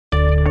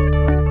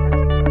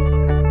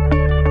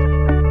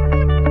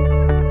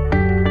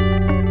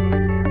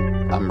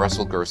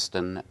Russell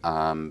Gersten.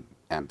 I'm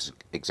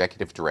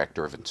Executive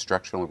Director of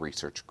Instructional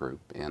Research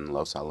Group in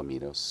Los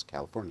Alamitos,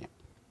 California.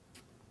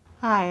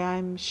 Hi,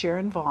 I'm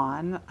Sharon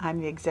Vaughn. I'm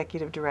the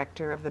Executive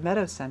Director of the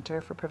Meadows Center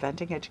for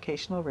Preventing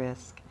Educational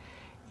Risk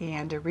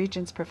and a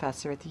Regents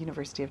Professor at the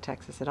University of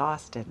Texas at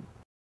Austin.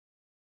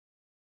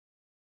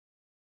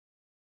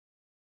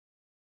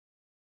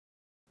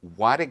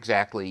 What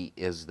exactly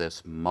is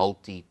this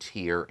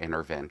multi-tier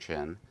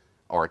intervention,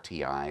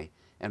 RtI,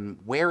 and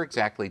where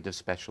exactly does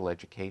special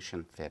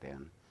education fit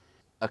in?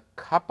 A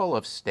couple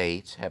of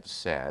states have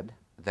said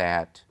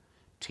that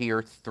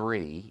Tier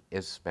 3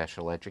 is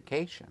special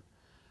education.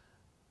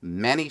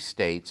 Many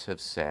states have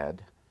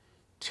said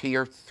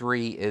Tier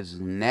 3 is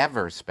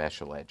never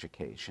special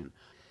education.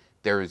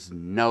 There is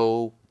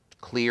no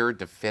clear,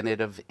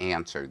 definitive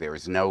answer. There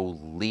is no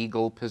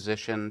legal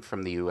position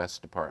from the U.S.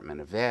 Department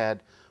of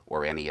Ed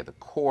or any of the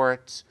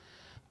courts.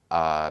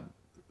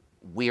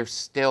 We're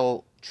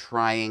still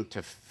trying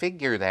to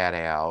figure that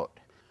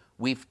out.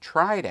 We've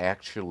tried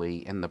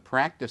actually in the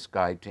practice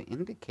guide to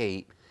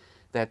indicate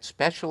that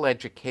special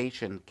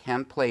education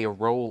can play a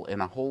role in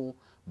a whole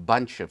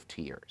bunch of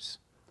tiers.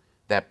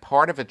 That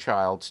part of a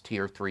child's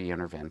Tier 3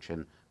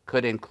 intervention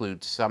could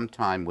include some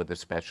time with a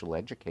special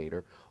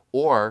educator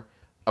or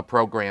a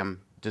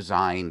program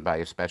designed by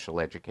a special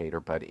educator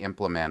but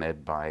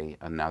implemented by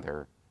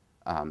another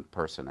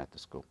person at the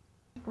school.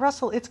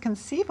 Russell, it's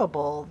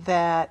conceivable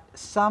that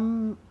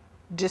some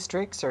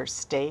districts or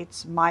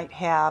states might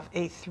have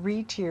a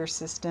three-tier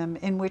system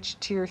in which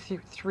Tier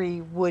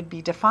 3 would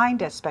be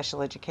defined as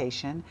special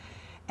education,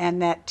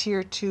 and that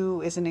Tier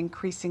 2 is an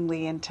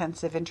increasingly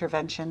intensive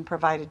intervention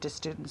provided to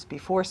students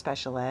before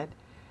special ed.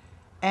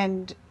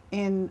 And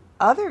in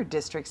other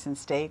districts and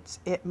states,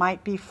 it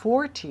might be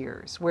 4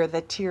 tiers, where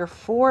the Tier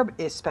 4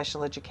 is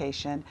special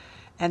education,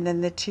 and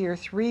then the Tier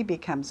 3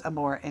 becomes a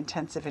more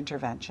intensive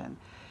intervention.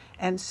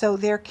 And so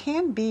there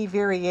can be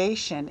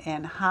variation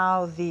in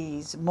how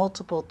these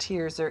multiple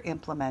tiers are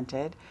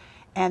implemented,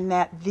 and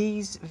that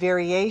these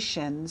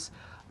variations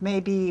may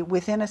be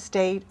within a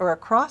state or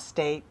across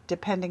state,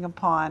 depending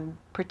upon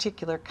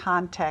particular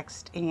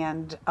context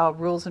and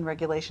rules and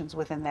regulations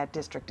within that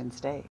district and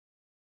state.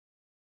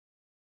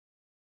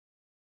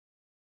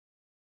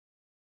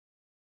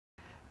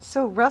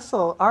 So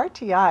Russell,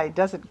 RtI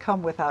doesn't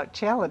come without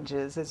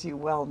challenges, as you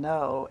well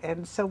know,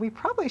 and so we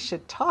probably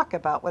should talk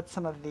about what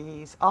some of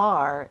these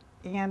are.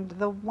 And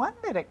the one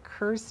that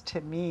occurs to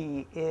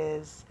me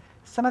is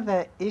some of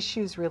the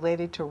issues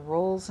related to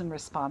roles and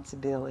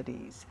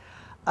responsibilities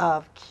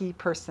of key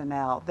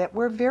personnel that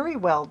were very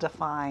well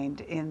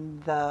defined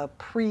in the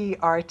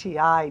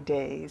pre-RtI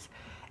days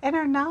and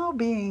are now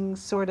being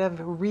sort of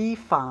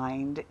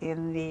refined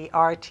in the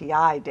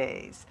RtI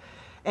days.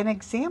 An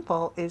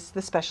example is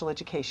the special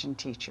education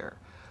teacher,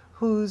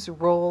 whose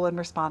role and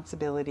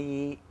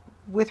responsibility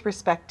with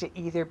respect to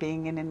either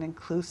being in an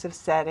inclusive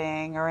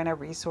setting or in a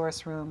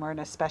resource room or in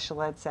a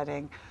special ed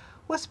setting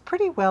was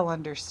pretty well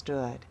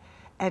understood.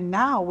 And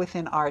now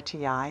within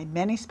RtI,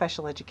 many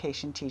special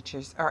education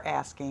teachers are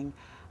asking,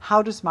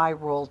 how does my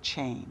role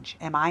change?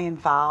 Am I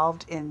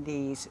involved in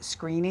these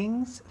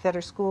screenings that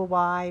are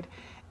school-wide?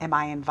 Am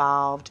I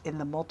involved in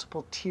the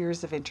multiple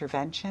tiers of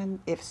intervention?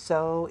 If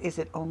so, is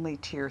it only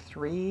Tier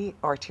 3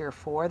 or Tier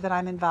 4 that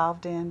I'm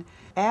involved in?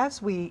 As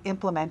we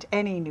implement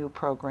any new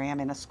program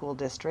in a school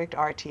district,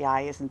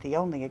 RtI isn't the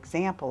only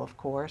example, of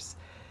course,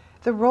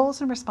 the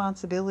roles and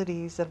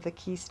responsibilities of the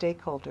key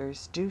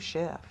stakeholders do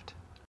shift.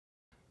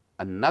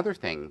 Another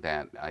thing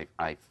that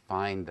I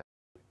find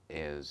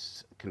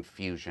is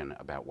confusion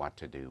about what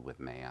to do with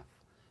math.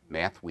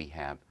 Math, we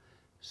have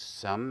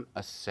some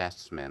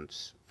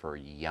assessments for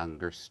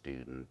younger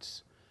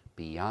students.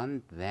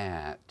 Beyond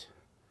that,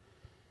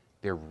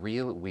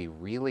 we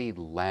really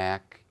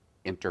lack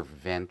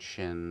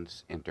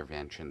interventions,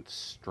 intervention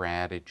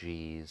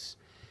strategies,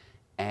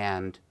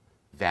 and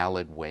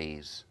valid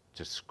ways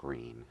to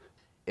screen.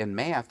 In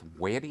math,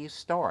 where do you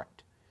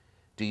start?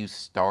 Do you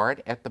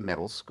start at the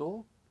middle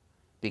school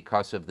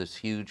because of this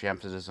huge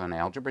emphasis on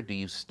algebra? Do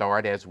you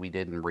start as we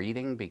did in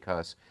reading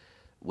because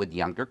with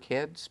younger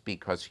kids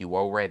because you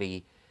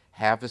already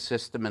have a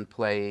system in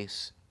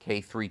place,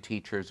 K-3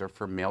 teachers are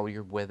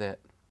familiar with it?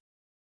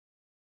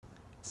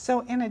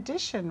 So in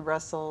addition,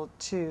 Russell,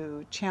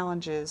 to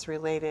challenges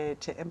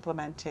related to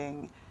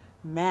implementing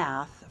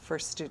math for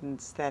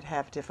students that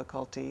have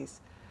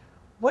difficulties,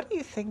 what do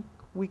you think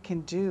we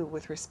can do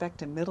with respect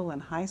to middle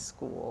and high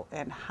school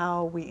and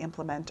how we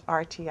implement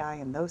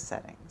RtI in those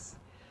settings?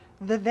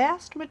 The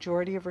vast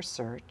majority of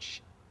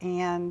research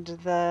and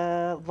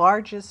the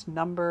largest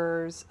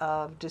numbers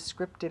of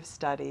descriptive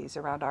studies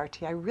around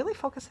RtI really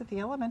focus at the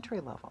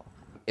elementary level.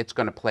 It's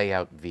going to play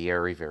out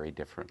very, very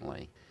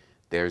differently.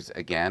 There's,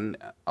 again,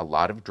 a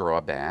lot of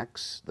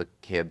drawbacks. The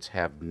kids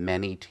have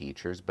many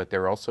teachers, but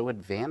there are also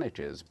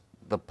advantages.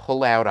 The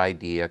pull-out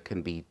idea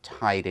can be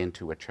tied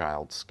into a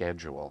child's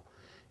schedule.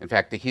 In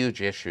fact, the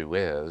huge issue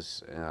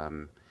is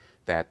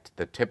that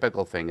the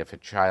typical thing, if a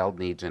child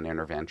needs an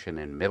intervention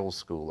in middle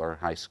school or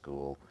high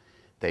school,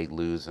 they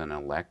lose an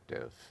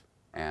elective.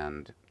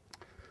 And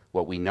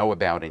What we know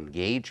about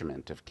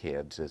engagement of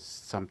kids is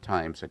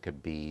sometimes it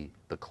could be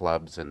the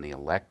clubs and the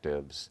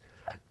electives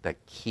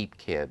that keep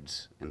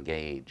kids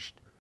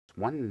engaged.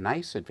 One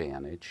nice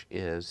advantage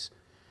is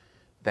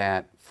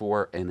that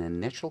for an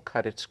initial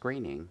cut at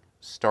screening,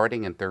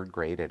 starting in third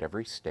grade at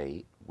every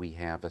state, we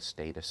have a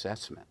state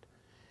assessment.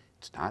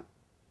 It's not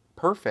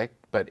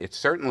perfect, but it's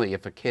certainly,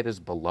 if a kid is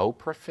below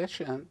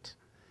proficient,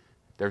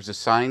 there's a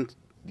sign,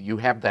 you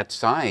have that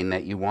sign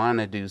that you want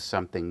to do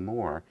something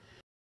more.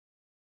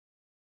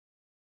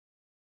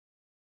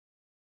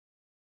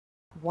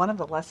 One of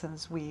the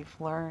lessons we've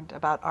learned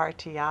about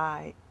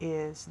RTI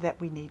is that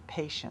we need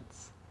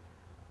patience.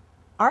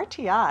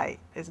 RTI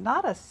is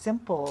not a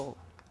simple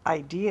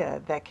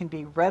idea that can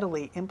be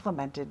readily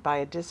implemented by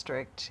a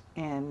district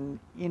in,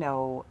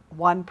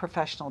 one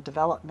professional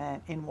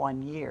development in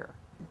 1 year.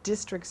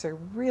 Districts are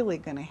really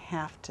going to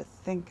have to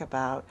think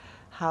about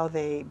how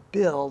they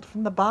build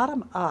from the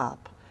bottom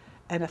up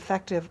an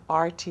effective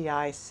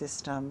RTI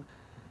system,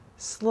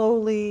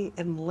 slowly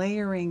and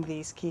layering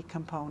these key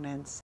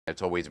components.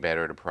 It's always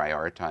better to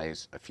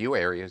prioritize a few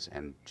areas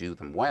and do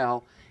them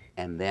well,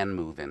 and then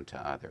move into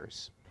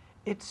others.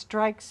 It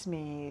strikes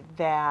me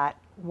that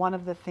one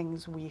of the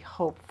things we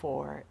hope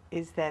for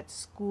is that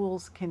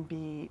schools can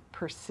be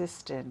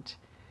persistent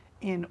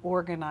in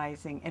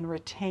organizing and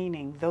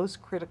retaining those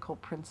critical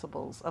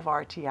principles of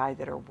RTI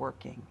that are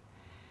working,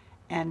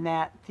 and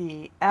that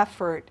the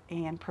effort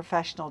and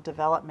professional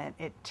development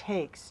it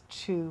takes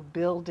to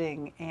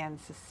building and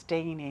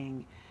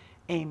sustaining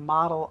a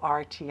model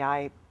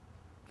RTI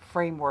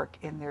framework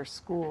in their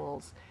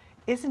schools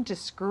isn't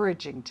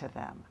discouraging to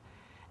them,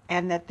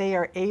 and that they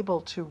are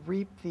able to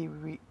reap the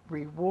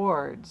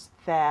rewards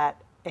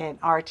that an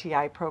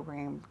RTI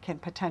program can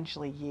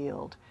potentially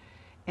yield,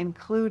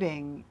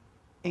 including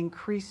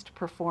increased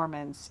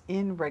performance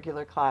in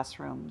regular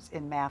classrooms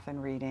in math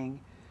and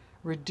reading,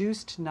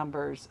 reduced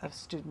numbers of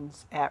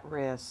students at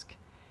risk,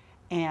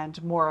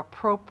 and more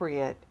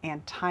appropriate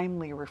and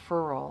timely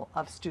referral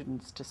of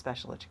students to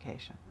special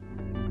education.